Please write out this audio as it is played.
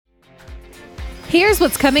Here's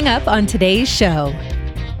what's coming up on today's show.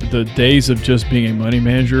 The days of just being a money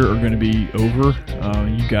manager are going to be over.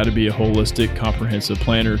 You've got to be a holistic, comprehensive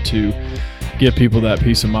planner to give people that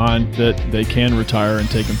peace of mind that they can retire and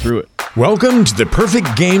take them through it. Welcome to the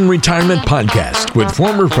Perfect Game Retirement Podcast with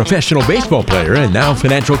former professional baseball player and now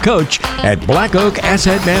financial coach at Black Oak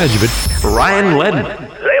Asset Management, Ryan Ledden.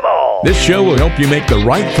 This show will help you make the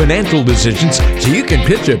right financial decisions so you can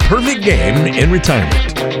pitch a perfect game in retirement.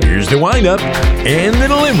 Here's the windup and the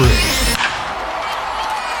delivery.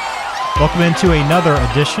 Welcome into another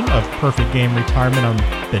edition of Perfect Game Retirement. I'm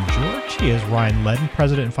Ben George. He is Ryan Ledden,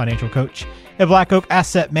 President and Financial Coach at Black Oak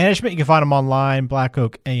Asset Management. You can find him online,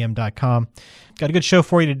 blackoakam.com. Got a good show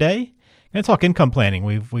for you today. Going to talk income planning.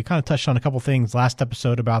 We kind of touched on a couple things last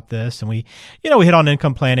episode about this, and we hit on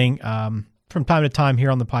income planning from time to time here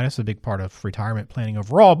on the podcast. It's a big part of retirement planning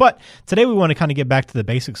overall. But today we want to kind of get back to the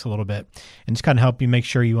basics a little bit and just kind of help you make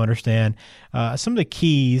sure you understand some of the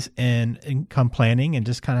keys in income planning and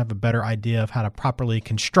just kind of have a better idea of how to properly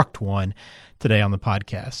construct one today on the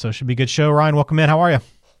podcast. So it should be a good show. Ryan, welcome in. How are you?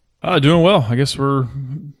 Doing well. I guess we're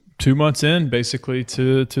 2 months in basically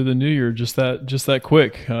to the new year, just that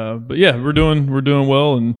quick. But yeah, we're doing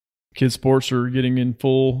well, and kids sports are getting in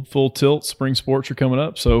full tilt. Spring sports are coming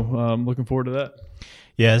up, so I'm looking forward to that.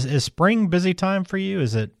 Yeah, is spring busy time for you?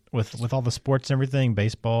 Is it with all the sports and everything,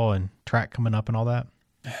 baseball and track coming up and all that?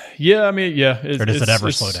 Yeah, I mean, yeah. Or does it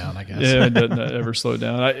ever slow down, I guess? Yeah, it doesn't ever slow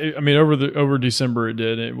down. I mean, over December it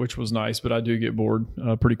did, which was nice, but I do get bored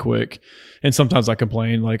pretty quick. And sometimes I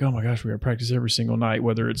complain like, oh my gosh, we got to practice every single night,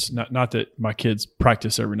 whether it's not that my kids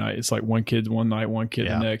practice every night. It's like one kid one night, one kid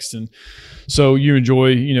the next. And so you enjoy,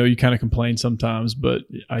 you kind of complain sometimes, but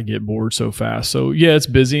I get bored so fast. So yeah, it's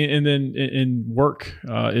busy. And then in work,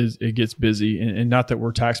 it gets busy. And not that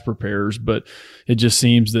we're tax preparers, but it just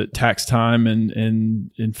seems that tax time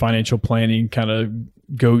and financial planning kind of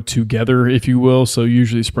go together, if you will. So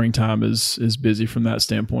usually springtime is busy from that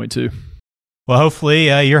standpoint too. Well, hopefully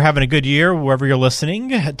you're having a good year wherever you're listening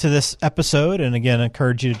to this episode. And again, I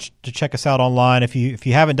encourage you to check us out online. If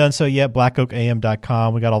you haven't done so yet,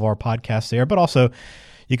 blackoakam.com. We got all of our podcasts there, but also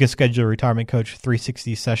you can schedule a Retirement Coach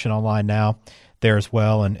 360 session online now there as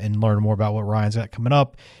well and learn more about what Ryan's got coming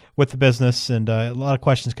up with the business. And a lot of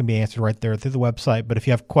questions can be answered right there through the website. But if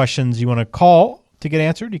you have questions you want to call to get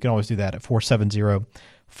answered, you can always do that at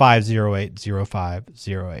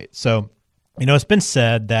 470-508-0508. So, it's been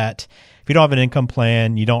said that if you don't have an income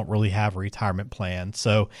plan, you don't really have a retirement plan.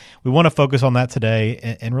 So we want to focus on that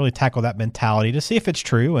today and really tackle that mentality to see if it's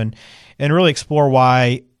true and really explore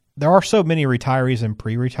why there are so many retirees and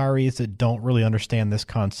pre-retirees that don't really understand this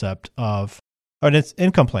concept of an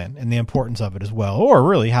income plan and the importance of it as well, or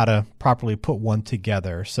really how to properly put one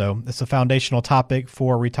together. So it's a foundational topic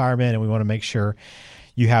for retirement, and we want to make sure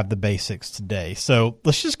you have the basics today. So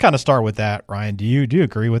let's just kind of start with that, Ryan. Do you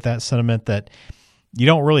agree with that sentiment that you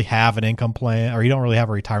don't really have an income plan, or you don't really have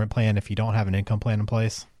a retirement plan if you don't have an income plan in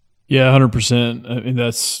place? Yeah, 100%. I mean,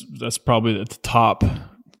 that's probably at the top,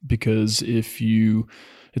 because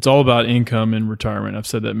it's all about income in retirement. I've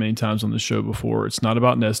said that many times on the show before. It's not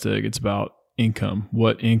about nest egg. It's about income.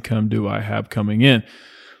 What income do I have coming in?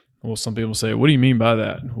 Well, some people say, what do you mean by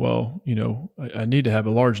that? Well, I need to have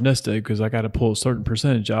a large nest egg because I got to pull a certain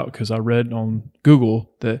percentage out, because I read on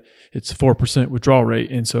Google that it's a 4% withdrawal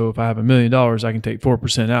rate. And so if I have $1 million, I can take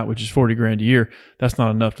 4% out, which is $40,000 a year. That's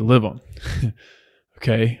not enough to live on.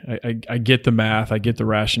 Okay. I get the math. I get the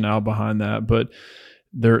rationale behind that, but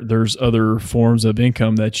there's other forms of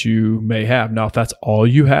income that you may have. Now, if that's all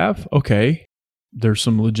you have, okay, there's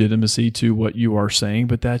some legitimacy to what you are saying,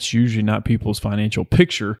 but that's usually not people's financial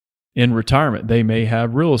picture in retirement. They may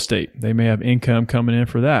have real estate. They may have income coming in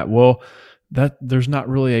for that. Well, there's not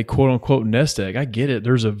really a quote unquote nest egg. I get it.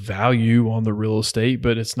 There's a value on the real estate,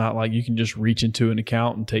 but it's not like you can just reach into an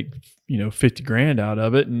account and take, $50,000 out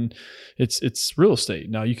of it. And it's real estate.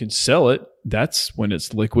 Now you can sell it. That's when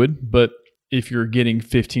it's liquid. But if you're getting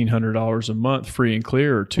 $1,500 a month free and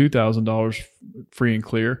clear, or $2,000 free and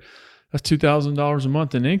clear, that's $2,000 a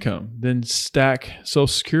month in income. Then stack Social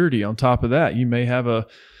Security on top of that. You may have a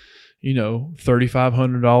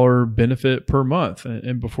 $3,500 benefit per month.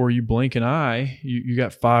 And before you blink an eye, you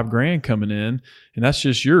got $5,000 coming in, and that's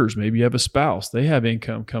just yours. Maybe you have a spouse. They have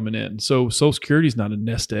income coming in. So Social Security is not a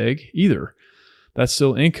nest egg either. That's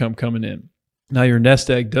still income coming in. Now your nest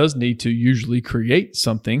egg does need to usually create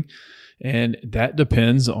something, and that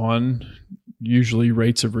depends on usually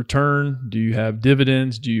rates of return. Do you have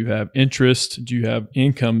dividends? Do you have interest? Do you have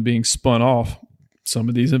income being spun off some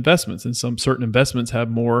of these investments? And some certain investments have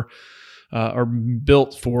more are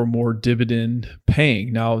built for more dividend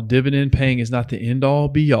paying. Now, dividend paying is not the end all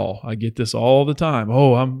be all. I get this all the time.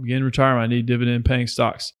 Oh, I'm getting retirement. I need dividend paying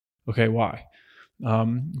stocks. Okay, why?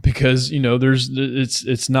 Because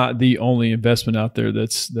it's not the only investment out there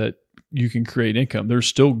that you can create income. There's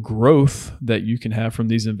still growth that you can have from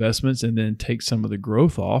these investments, and then take some of the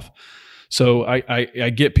growth off. So I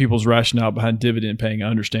get people's rationale behind dividend paying. I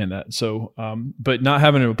understand that. So, but not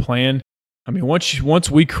having a plan. I mean, once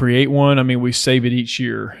we create one, I mean, we save it each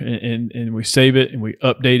year, and we save it and we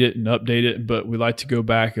update it. But we like to go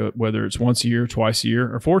back, whether it's once a year, twice a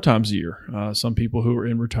year, or 4 times a year. Some people who are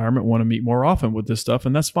in retirement want to meet more often with this stuff,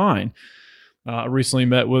 and that's fine. I recently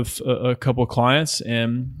met with a couple of clients,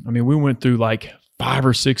 and I mean, we went through like 5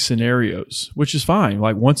 or 6 scenarios, which is fine.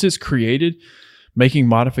 Like once it's created, making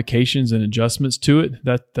modifications and adjustments to it,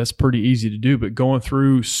 that's pretty easy to do. But going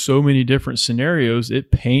through so many different scenarios,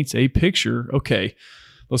 it paints a picture. Okay,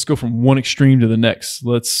 let's go from one extreme to the next.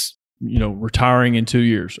 Let's, retiring in 2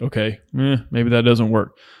 years. Okay, maybe that doesn't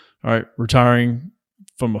work. All right, retiring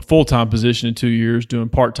from a full-time position in 2 years, doing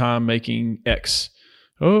part-time, making X.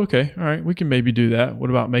 Oh, okay, all right, we can maybe do that. What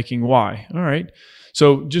about making Y? All right.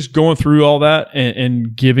 So just going through all that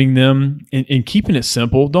and giving them and keeping it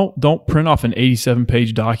simple. Don't print off an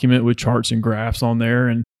 87-page document with charts and graphs on there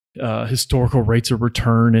and historical rates of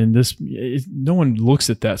return. And no one looks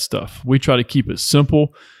at that stuff. We try to keep it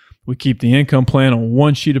simple. We keep the income plan on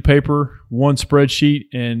one sheet of paper, one spreadsheet,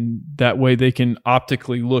 and that way they can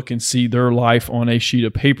optically look and see their life on a sheet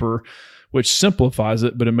of paper, which simplifies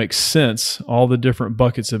it, but it makes sense, all the different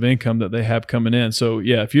buckets of income that they have coming in. So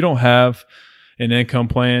yeah, if you don't have an income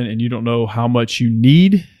plan and you don't know how much you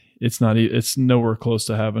need, it's nowhere close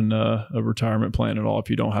to having a retirement plan at all if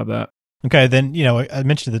you don't have that. Okay, then I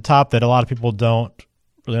mentioned at the top that a lot of people don't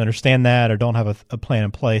really understand that or don't have a plan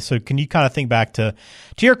in place. So can you kind of think back to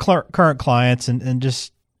your current clients and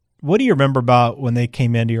just what do you remember about when they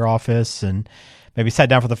came into your office and maybe sat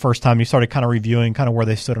down for the first time, you started kind of reviewing kind of where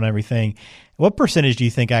they stood on everything? What percentage do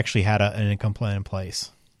you think actually had an income plan in place?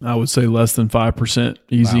 I would say less than 5%,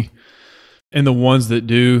 easy. Wow. And the ones that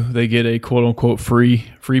do, they get a quote unquote free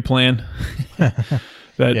plan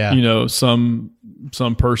that, yeah.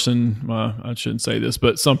 Some person, I shouldn't say this,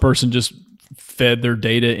 but some person just fed their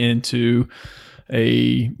data into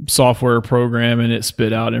a software program and it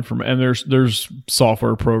spit out information. And there's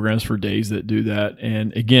software programs for days that do that.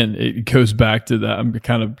 And again, it goes back to that. I'm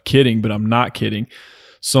kind of kidding, but I'm not kidding.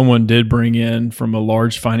 Someone did bring in from a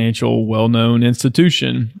large financial, well-known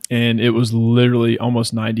institution, and it was literally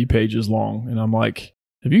almost 90 pages long. And I'm like,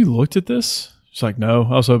 have you looked at this? She's like, no,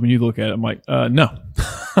 I was hoping you'd look at it. I'm like, no,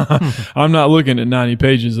 I'm not looking at 90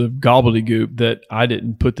 pages of gobbledygook that I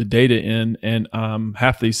didn't put the data in. And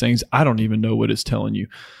half these things, I don't even know what it's telling you.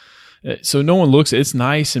 So no one looks, it's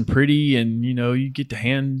nice and pretty and, you get to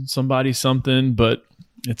hand somebody something, but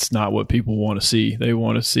it's not what people want to see. They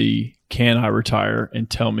want to see, can I retire, and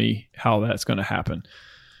tell me how that's going to happen.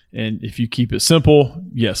 And if you keep it simple,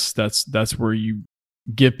 yes, that's where you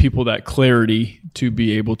give people that clarity to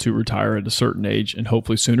be able to retire at a certain age and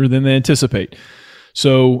hopefully sooner than they anticipate.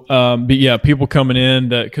 So, but yeah, people coming in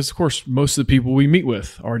because of course, most of the people we meet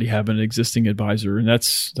with already have an existing advisor, and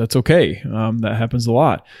that's okay. That happens a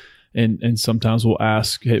lot. And sometimes we'll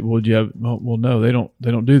ask, hey, well, do you have, well, no, they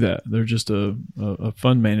don't do that. They're just a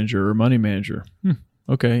fund manager or money manager.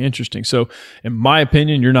 Okay, interesting. So in my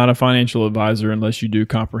opinion, you're not a financial advisor unless you do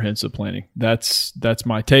comprehensive planning. That's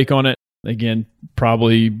my take on it. Again,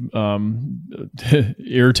 probably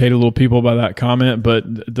irritate a little people by that comment, but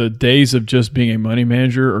the days of just being a money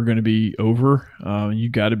manager are going to be over. You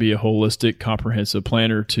got to be a holistic, comprehensive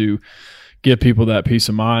planner to give people that peace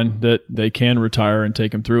of mind that they can retire and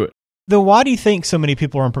take them through it. Then why do you think so many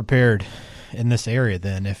people are unprepared in this area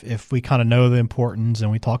then? If we kind of know the importance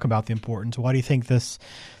and we talk about the importance, why do you think this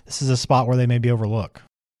is a spot where they maybe overlook?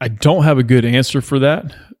 I don't have a good answer for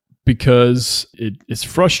that because it's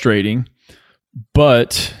frustrating,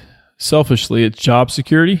 but selfishly, it's job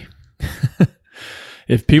security.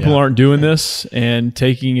 If people aren't doing this and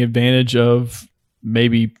taking advantage of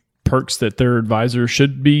maybe perks that their advisor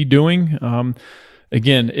should be doing,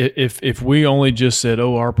 again, if we only just said,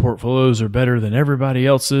 oh, our portfolios are better than everybody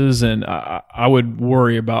else's, and I would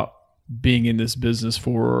worry about being in this business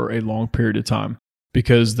for a long period of time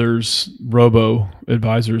because there's robo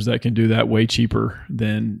advisors that can do that way cheaper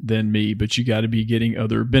than me, but you got to be getting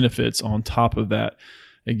other benefits on top of that.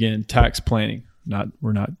 Again, tax planning.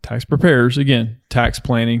 We're not tax preparers. Again, tax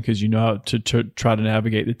planning, because you know how to try to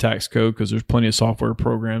navigate the tax code, because there's plenty of software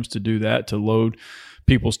programs to do that, to load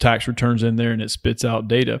people's tax returns in there and it spits out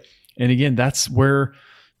data. And again, that's where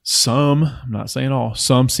I'm not saying all,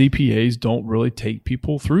 some CPAs don't really take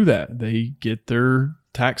people through that. They get their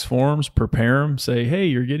tax forms, prepare them, say, hey,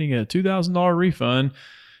 you're getting a $2,000 refund.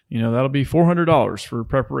 That'll be $400 for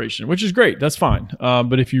preparation, which is great. That's fine.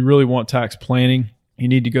 But if you really want tax planning, you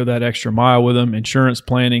need to go that extra mile with them. Insurance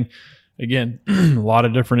planning, again, a lot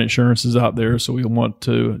of different insurances out there. So we want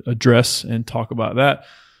to address and talk about that.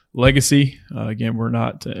 Legacy, again, we're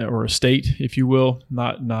not, or estate, if you will,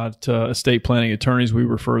 not estate planning attorneys. We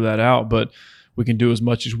refer that out, but we can do as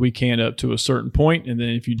much as we can up to a certain point. And then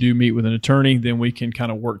if you do meet with an attorney, then we can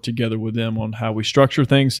kind of work together with them on how we structure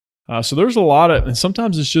things. So there's a lot of, and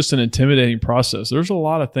sometimes it's just an intimidating process. There's a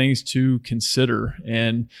lot of things to consider,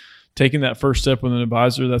 and taking that first step with an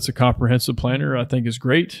advisor that's a comprehensive planner, I think is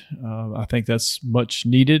great. I think that's much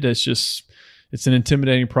needed. It's an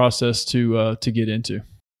intimidating process to get into.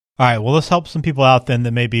 All right. Well, let's help some people out then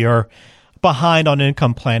that maybe are behind on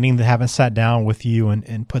income planning, that haven't sat down with you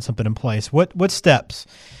and put something in place. What steps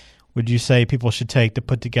would you say people should take to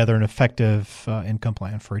put together an effective income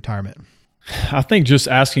plan for retirement? I think just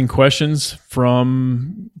asking questions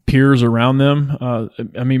from peers around them.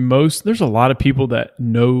 There's a lot of people that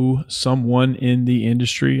know someone in the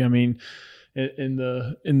industry. In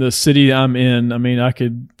the city I'm in, I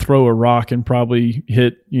could throw a rock and probably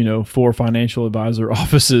hit, 4 financial advisor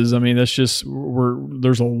offices. That's just,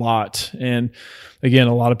 there's a lot. And again,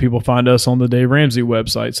 a lot of people find us on the Dave Ramsey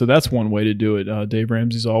website. So that's one way to do it. Dave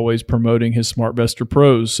Ramsey's always promoting his SmartVestor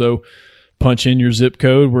Pros. So punch in your zip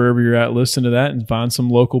code wherever you're at, listen to that, and find some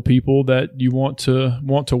local people that you want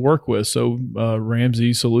to work with. So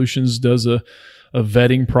Ramsey Solutions does a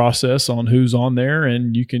vetting process on who's on there,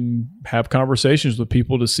 and you can have conversations with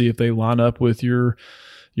people to see if they line up with your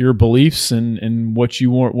beliefs and what you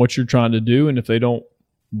want, what you're trying to do. And if they don't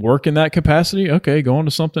work in that capacity, okay, go on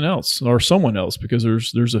to something else or someone else, because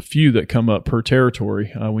there's a few that come up per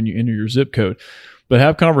territory when you enter your zip code. But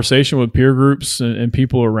have conversation with peer groups and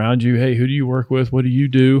people around you. Hey, who do you work with? What do you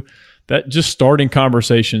do? That just starting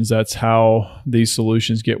conversations, that's how these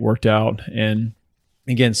solutions get worked out. And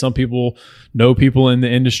again, some people know people in the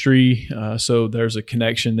industry, so there's a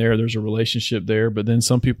connection there. There's a relationship there. But then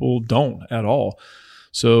some people don't at all.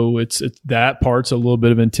 So it's that part's a little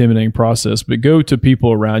bit of an intimidating process. But go to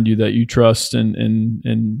people around you that you trust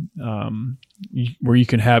and where you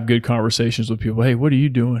can have good conversations with people. Hey, what are you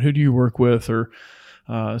doing? Who do you work with? Or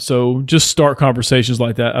so just start conversations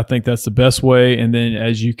like that. I think that's the best way. And then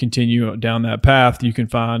as you continue down that path, you can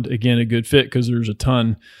find, again, a good fit, because there's a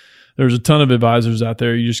ton of advisors out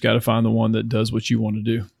there. You just got to find the one that does what you want to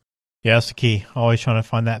do. Yeah, that's the key. Always trying to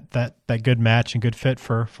find that good match and good fit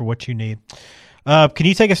for what you need. Can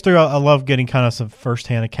you take us through? I love getting kind of some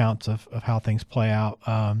firsthand accounts of how things play out.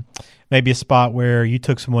 Maybe a spot where you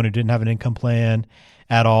took someone who didn't have an income plan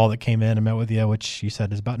at all that came in and met with you, which you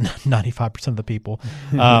said is about 95% of the people.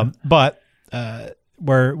 But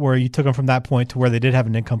where you took them from that point to where they did have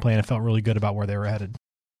an income plan and felt really good about where they were headed.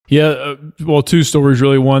 Yeah, well, 2 stories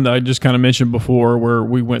really. One that I just kind of mentioned before, where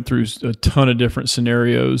we went through a ton of different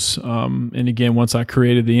scenarios. And again, once I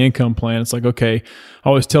created the income plan, it's like, okay, I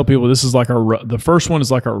always tell people this is like the first one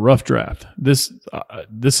is like our rough draft. This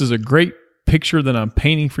is a great picture that I'm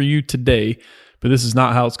painting for you today, but this is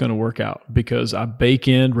not how it's going to work out, because I bake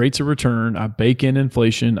in rates of return, I bake in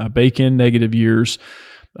inflation, I bake in negative years.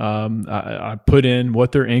 I put in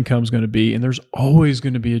what their income is going to be, and there's always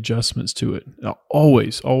going to be adjustments to it.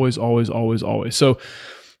 Always. So,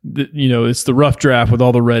 it's the rough draft with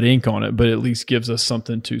all the red ink on it, but at least gives us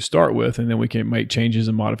something to start with, and then we can make changes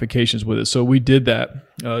and modifications with it. So we did that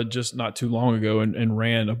just not too long ago and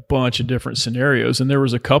ran a bunch of different scenarios. And there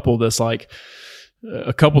was a couple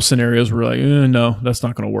scenarios were like, no, that's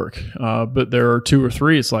not going to work. But there are 2 or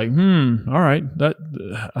 3. It's like, all right,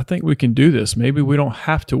 I think we can do this. Maybe we don't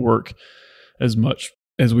have to work as much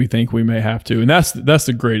as we think we may have to. And that's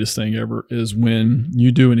the greatest thing ever, is when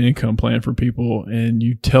you do an income plan for people and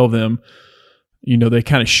you tell them, they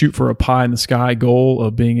kind of shoot for a pie in the sky goal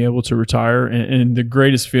of being able to retire. And the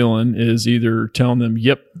greatest feeling is either telling them,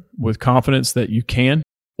 yep, with confidence that you can,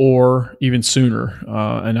 or even sooner.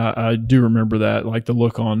 And I do remember that, like the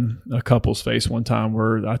look on a couple's face one time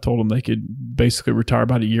where I told them they could basically retire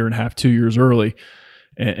about 1.5 years, 2 years early.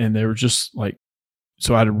 And they were just like,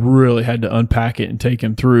 so I really had to unpack it and take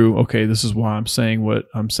them through, okay, this is why I'm saying what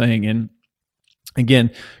I'm saying. And again,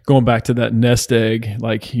 going back to that nest egg,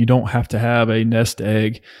 like you don't have to have a nest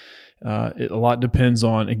egg. A lot depends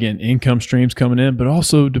on, again, income streams coming in, but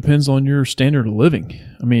also depends on your standard of living.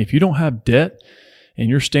 If you don't have debt, and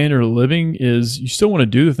your standard of living is, you still want to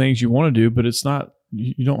do the things you want to do, but it's not,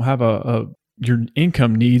 you don't have a your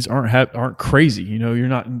income needs aren't crazy. You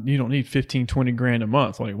don't need 15, 20 grand a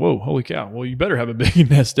month. Like, whoa, holy cow. Well, you better have a big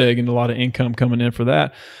nest egg and a lot of income coming in for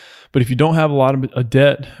that. But if you don't have a lot of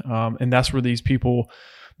debt, and that's where these people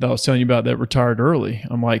that I was telling you about that retired early,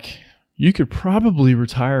 I'm like, you could probably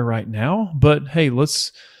retire right now, but hey,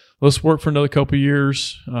 let's work for another couple of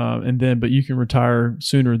years, but you can retire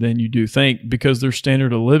sooner than you do think, because their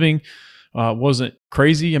standard of living wasn't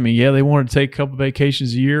crazy. I mean, yeah, they wanted to take a couple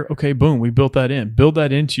vacations a year. Okay, boom, we built that in. Build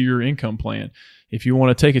that into your income plan. If you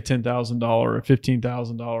want to take a $10,000 or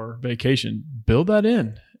 $15,000 vacation, build that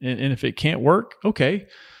in. And if it can't work, okay,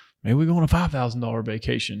 maybe we go on a $5,000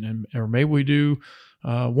 vacation, or maybe we do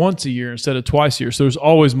once a year instead of twice a year. So there's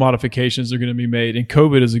always modifications that are going to be made. And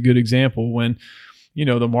COVID is a good example. When,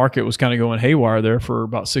 the market was kind of going haywire there for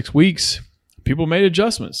about 6 weeks, people made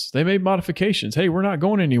adjustments. They made modifications. Hey, we're not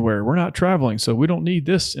going anywhere. We're not traveling. So we don't need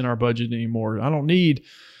this in our budget anymore. I don't need,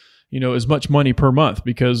 as much money per month,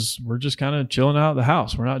 because we're just kind of chilling out of the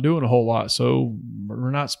house. We're not doing a whole lot. So we're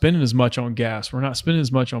not spending as much on gas. We're not spending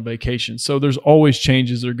as much on vacation. So there's always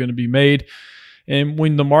changes that are going to be made. And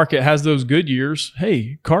when the market has those good years,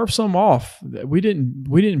 hey, carve some off. We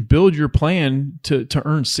didn't build your plan to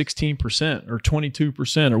earn 16% or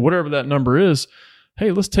 22% or whatever that number is. Hey,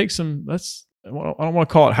 let's take some. I don't want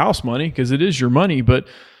to call it house money, because it is your money, but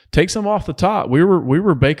take some off the top. We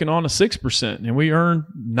were baking on a 6% and we earned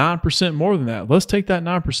 9% more than that. Let's take that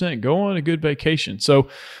 9%, go on a good vacation. So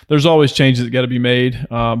there's always changes that got to be made.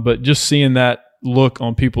 But just seeing that look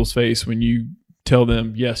on people's face when you tell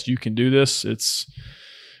them, yes, you can do this, it's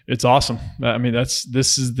awesome. I mean,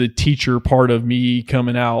 this is the teacher part of me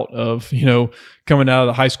coming out of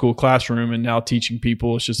the high school classroom and now teaching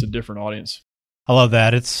people. It's just a different audience. I love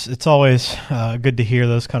that. It's always good to hear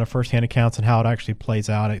those kind of firsthand accounts and how it actually plays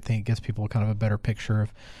out. I think it gives people kind of a better picture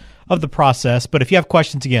of the process. But if you have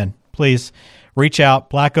questions, again, please reach out,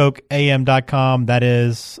 blackoakam.com. That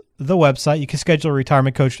is the website. You can schedule a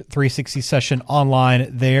Retirement Coach 360 session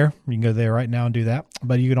online there. You can go there right now and do that.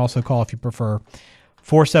 But you can also call, if you prefer,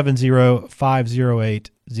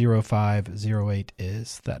 470-508-0508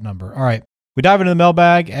 is that number. All right. We dive into the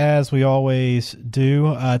mailbag as we always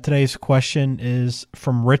do. Today's question is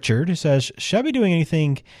from Richard, who says, should I be doing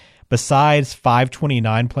anything besides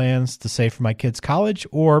 529 plans to save for my kids' college,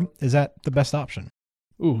 or is that the best option?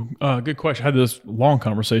 Ooh, good question. I had this long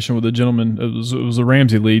conversation with a gentleman. It was a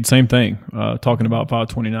Ramsey lead, same thing, talking about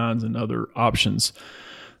 529s and other options.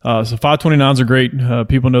 So 529s are great.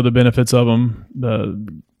 People know the benefits of them.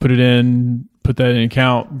 Put that in an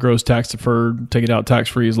account, grows tax deferred, take it out tax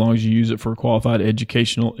free as long as you use it for qualified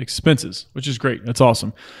educational expenses, which is great. That's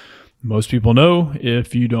awesome. Most people know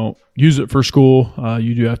if you don't use it for school,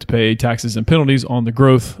 you do have to pay taxes and penalties on the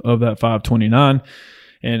growth of that 529.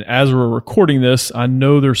 And as we're recording this, I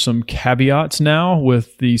know there's some caveats now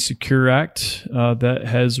with the Secure Act that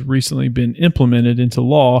has recently been implemented into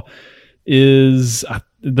law.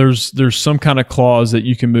 There's some kind of clause that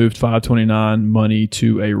you can move 529 money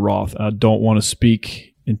to a Roth. I don't want to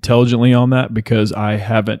speak intelligently on that because I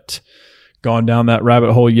haven't gone down that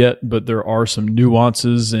rabbit hole yet, but there are some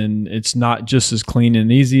nuances and it's not just as clean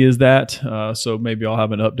and easy as that. So maybe I'll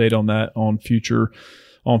have an update on that on future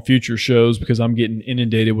shows, because I'm getting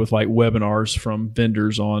inundated with like webinars from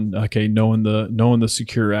vendors on, knowing the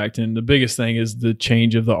Secure Act. And the biggest thing is the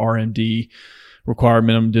change of the RMD, required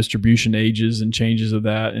minimum distribution ages, and changes of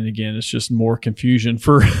that. And again, it's just more confusion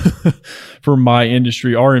for my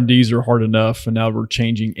industry. RMDs are hard enough, and now we're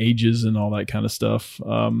changing ages and all that kind of stuff,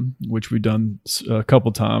 which we've done a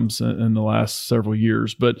couple times in the last several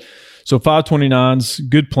years. But so 529s,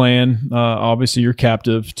 good plan. Obviously, you're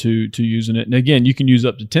captive to using it. And again, you can use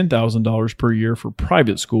up to $10,000 per year for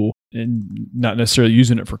private school and not necessarily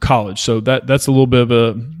using it for college. So that's a little bit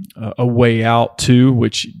of a way out too,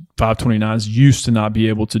 which 529s used to not be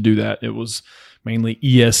able to do that. It was mainly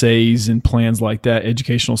ESAs and plans like that,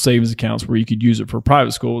 educational savings accounts, where you could use it for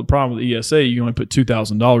private school. The problem with ESA, you only put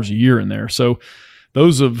 $2,000 a year in there. So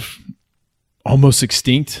those have almost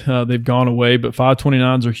extinct. They've gone away, but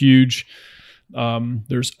 529s are huge.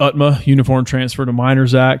 There's UTMA, Uniform Transfer to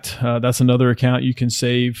Minors Act. That's another account you can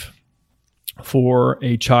save for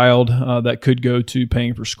a child that could go to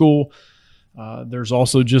paying for school. There's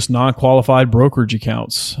also just non-qualified brokerage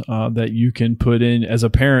accounts that you can put in as a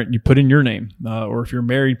parent. You put in your name, or if you're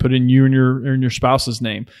married, put in you and your spouse's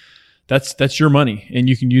name. That's your money, and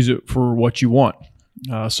you can use it for what you want.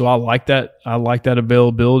 So I like that. I like that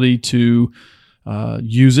availability to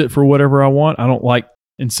use it for whatever I want.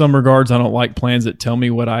 In some regards, I don't like plans that tell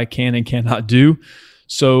me what I can and cannot do.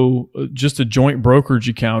 So just a joint brokerage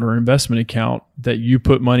account or investment account that you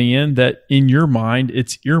put money in, that in your mind,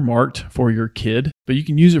 it's earmarked for your kid, but you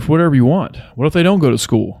can use it for whatever you want. What if they don't go to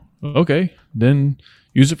school? Okay, then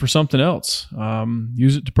use it for something else.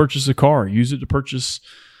 Use it to purchase a car. Use it to purchase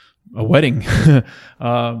a wedding,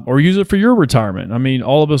 or use it for your retirement. I mean,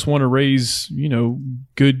 all of us want to raise,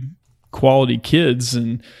 good quality kids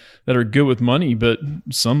and that are good with money, but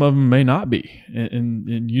some of them may not be.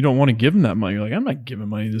 And you don't want to give them that money. You're like, I'm not giving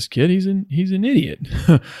money to this kid. He's an idiot.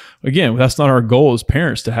 Again, that's not our goal as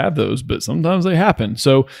parents to have those, but sometimes they happen.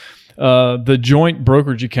 So the joint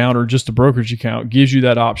brokerage account or just a brokerage account gives you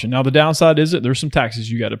that option. Now, the downside is that there's some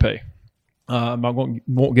taxes you got to pay. I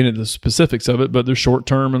won't get into the specifics of it, but there's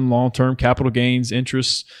short-term and long-term capital gains,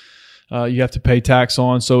 interests you have to pay tax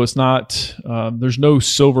on. So it's not, there's no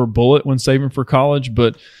silver bullet when saving for college,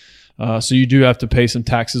 but so you do have to pay some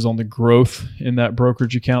taxes on the growth in that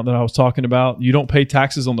brokerage account that I was talking about. You don't pay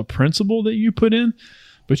taxes on the principal that you put in,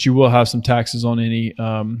 but you will have some taxes on any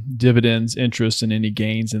dividends, interest, and any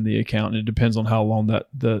gains in the account. And it depends on how long that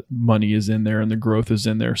the money is in there and the growth is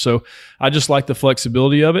in there. So I just like the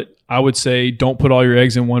flexibility of it. I would say don't put all your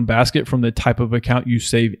eggs in one basket from the type of account you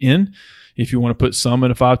save in. If you want to put some in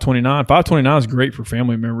a 529, 529 is great for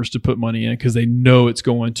family members to put money in because they know it's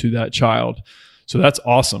going to that child. So that's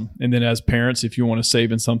awesome. And then as parents, if you want to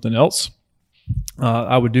save in something else,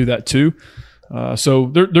 I would do that too. So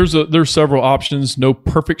there's several options. No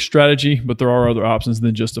perfect strategy, but there are other options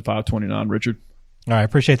than just a 529, Richard. All right.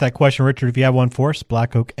 Appreciate that question, Richard. If you have one for us,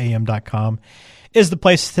 blackoakam.com is the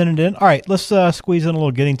place to send it in. All right. Let's squeeze in a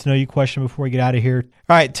little getting to know you question before we get out of here.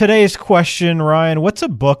 All right. Today's question, Ryan, what's a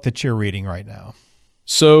book that you're reading right now?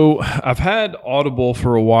 So I've had Audible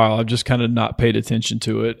for a while. I've just kind of not paid attention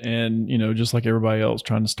to it. And, just like everybody else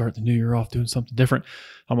trying to start the new year off doing something different,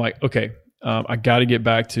 I'm like, okay, I got to get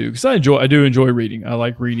back to, because I do enjoy reading. I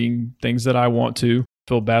like reading things that I want to.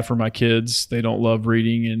 Feel bad for my kids. They don't love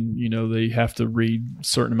reading and, they have to read a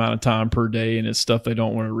certain amount of time per day and it's stuff they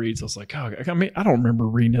don't want to read. So it's like, I don't remember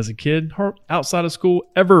reading as a kid outside of school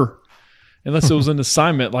ever, unless it was an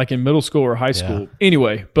assignment like in middle school or high school. Yeah.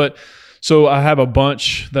 Anyway, so I have a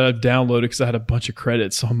bunch that I've downloaded because I had a bunch of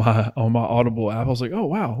credits on my Audible app. I was like, oh,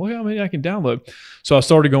 wow, look how many I can download. So I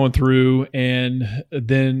started going through, and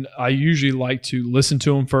then I usually like to listen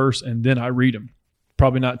to them first, and then I read them.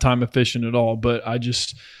 Probably not time efficient at all, but a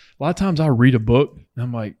lot of times I read a book, and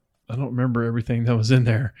I'm like, I don't remember everything that was in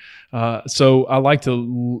there. So I like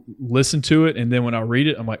to listen to it, and then when I read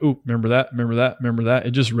it, I'm like, oh, remember that.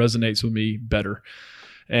 It just resonates with me better.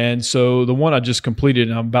 And so the one I just completed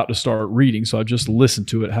and I'm about to start reading, so I just listened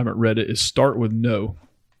to it, haven't read it, is Start With No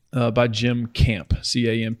by Jim Camp,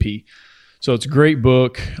 C-A-M-P. So it's a great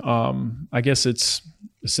book. I guess it's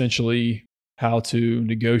essentially how to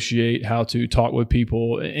negotiate, how to talk with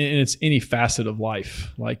people, and it's any facet of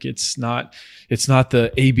life. Like it's not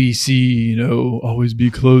the ABC, always be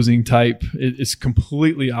closing type. It's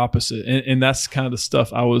completely opposite. And that's kind of the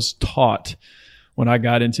stuff I was taught when I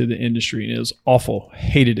got into the industry, and it was awful.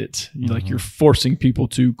 Hated it. Like you're forcing people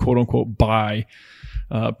to quote unquote buy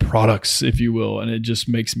products, if you will, and it just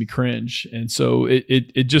makes me cringe. And so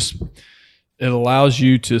it allows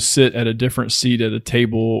you to sit at a different seat at a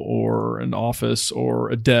table or an office or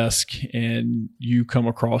a desk, and you come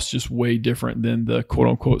across just way different than the quote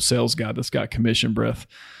unquote sales guy that's got commission breath.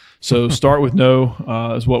 So Start With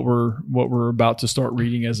No is what we're about to start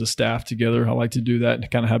reading as a staff together. I like to do that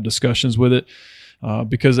and kind of have discussions with it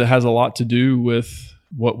because it has a lot to do with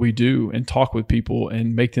what we do and talk with people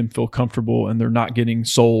and make them feel comfortable and they're not getting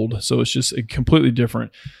sold. So it's just completely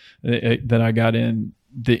different than I got in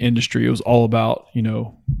the industry. It was all about,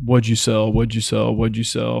 what'd you sell?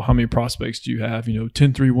 How many prospects do you have?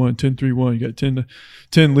 10-3-1, you got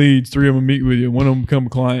 10 leads, 3 of them meet with you, 1 of them become a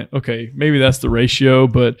client. Okay, maybe that's the ratio,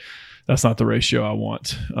 but that's not the ratio I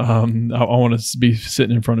want. I want to be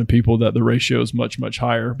sitting in front of people that the ratio is much, much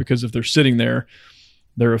higher, because if they're sitting there,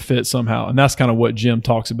 they're a fit somehow. And that's kind of what Jim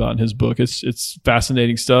talks about in his book. It's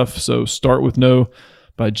fascinating stuff. So Start With No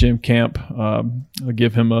by Jim Camp. I'll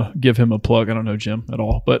give him a plug. I don't know Jim at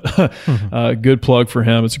all, but good plug for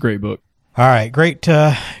him. It's a great book. All right. Great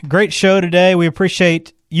show today. We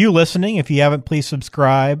appreciate you listening. If you haven't, please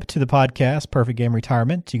subscribe to the podcast, Perfect Game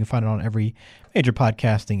Retirement. You can find it on every major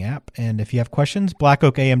podcasting app. And if you have questions,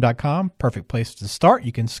 blackoakam.com, perfect place to start.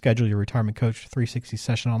 You can schedule your Retirement Coach 360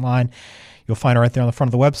 session online. You'll find it right there on the front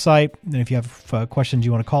of the website. And if you have questions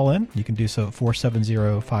you want to call in, you can do so at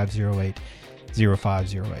 470-508-0508.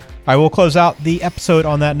 All right, we'll close out the episode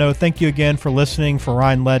on that note. Thank you again for listening. For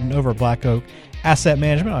Ryan Ledden over at Black Oak Asset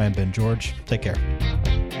Management, I am Ben George. Take care.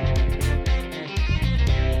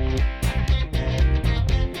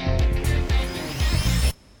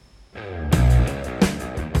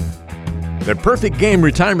 The Perfect Game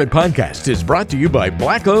Retirement Podcast is brought to you by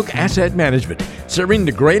Black Oak Asset Management, serving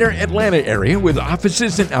the greater Atlanta area with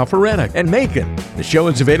offices in Alpharetta and Macon. The show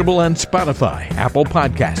is available on Spotify, Apple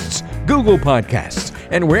Podcasts, Google Podcasts,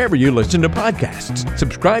 and wherever you listen to podcasts.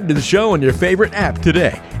 Subscribe to the show on your favorite app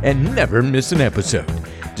today and never miss an episode.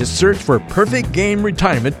 Just search for Perfect Game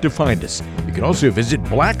Retirement to find us. You can also visit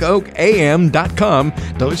blackoakam.com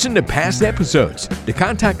to listen to past episodes, to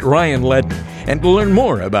contact Ryan Ledden, and to learn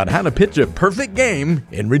more about how to pitch a perfect game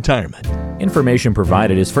in retirement. Information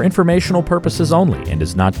provided is for informational purposes only and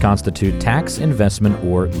does not constitute tax, investment,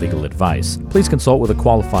 or legal advice. Please consult with a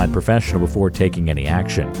qualified professional before taking any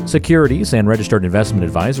action. Securities and registered investment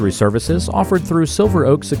advisory services offered through Silver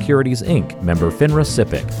Oak Securities, Inc., member FINRA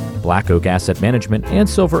SIPC. Black Oak Asset Management and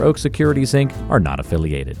Silver Oak Securities, Inc. are not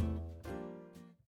affiliated.